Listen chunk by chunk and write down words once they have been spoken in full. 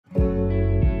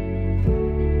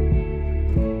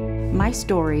My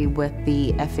story with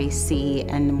the FAC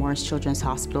and Nemours Children's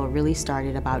Hospital really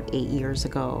started about 8 years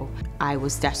ago. I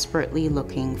was desperately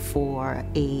looking for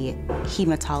a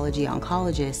hematology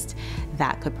oncologist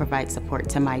that could provide support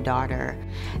to my daughter.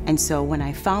 And so when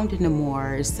I found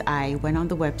Nemours, I went on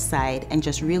the website and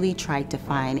just really tried to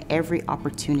find every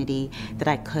opportunity that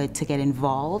I could to get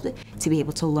involved, to be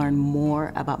able to learn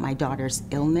more about my daughter's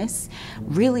illness,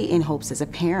 really in hopes as a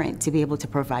parent to be able to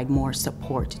provide more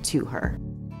support to her.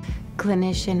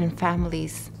 Clinician and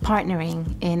families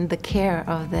partnering in the care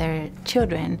of their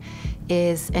children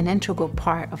is an integral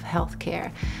part of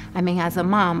healthcare. I mean, as a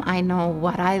mom, I know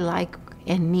what I like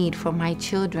and need for my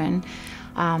children,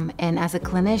 and as a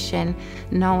clinician,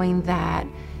 knowing that,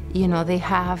 you know, they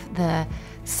have the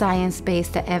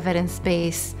science-based, the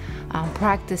evidence-based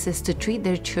practices to treat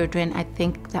their children, I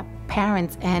think that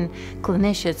parents and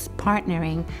clinicians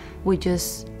partnering would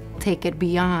just take it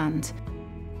beyond.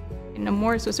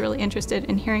 Nemours was really interested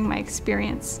in hearing my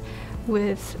experience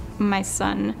with my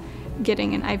son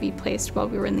getting an IV placed while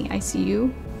we were in the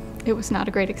ICU. It was not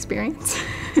a great experience,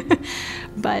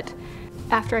 but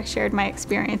after I shared my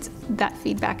experience, that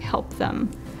feedback helped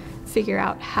them figure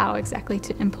out how exactly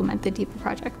to implement the DIVA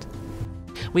project.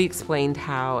 We explained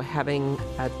how having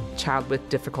a child with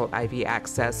difficult IV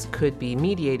access could be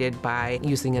mediated by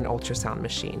using an ultrasound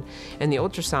machine. And the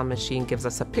ultrasound machine gives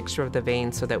us a picture of the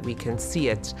vein so that we can see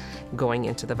it going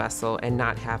into the vessel and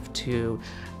not have to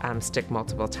stick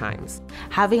multiple times.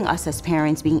 Having us as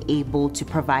parents being able to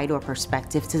provide our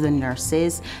perspective to the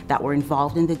nurses that were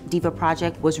involved in the DIVA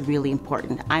project was really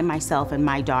important. I myself and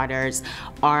my daughters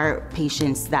are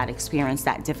patients that experience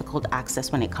that difficult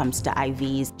access when it comes to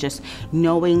IVs. Just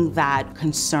knowing that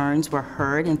concerns were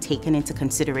heard and taken into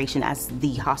consideration as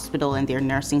the hospital and their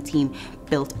nursing team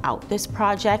built out this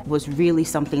project was really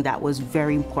something that was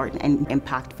very important and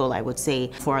impactful, I would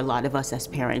say, for a lot of us as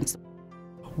parents.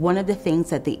 One of the things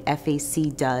that the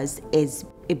FAC does is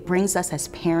it brings us as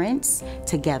parents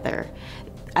together.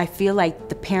 I feel like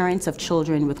the parents of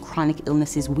children with chronic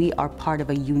illnesses, we are part of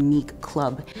a unique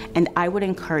club. And I would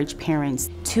encourage parents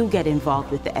to get involved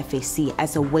with the FAC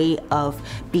as a way of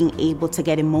being able to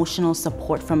get emotional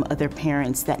support from other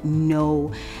parents that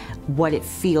know what it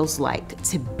feels like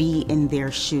to be in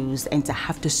their shoes and to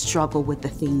have to struggle with the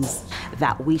things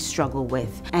that we struggle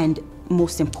with. And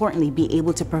most importantly, be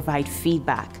able to provide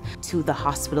feedback to the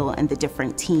hospital and the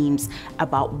different teams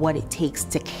about what it takes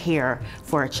to care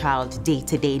for a child day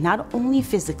to day, not only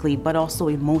physically, but also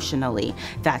emotionally,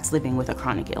 that's living with a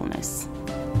chronic illness.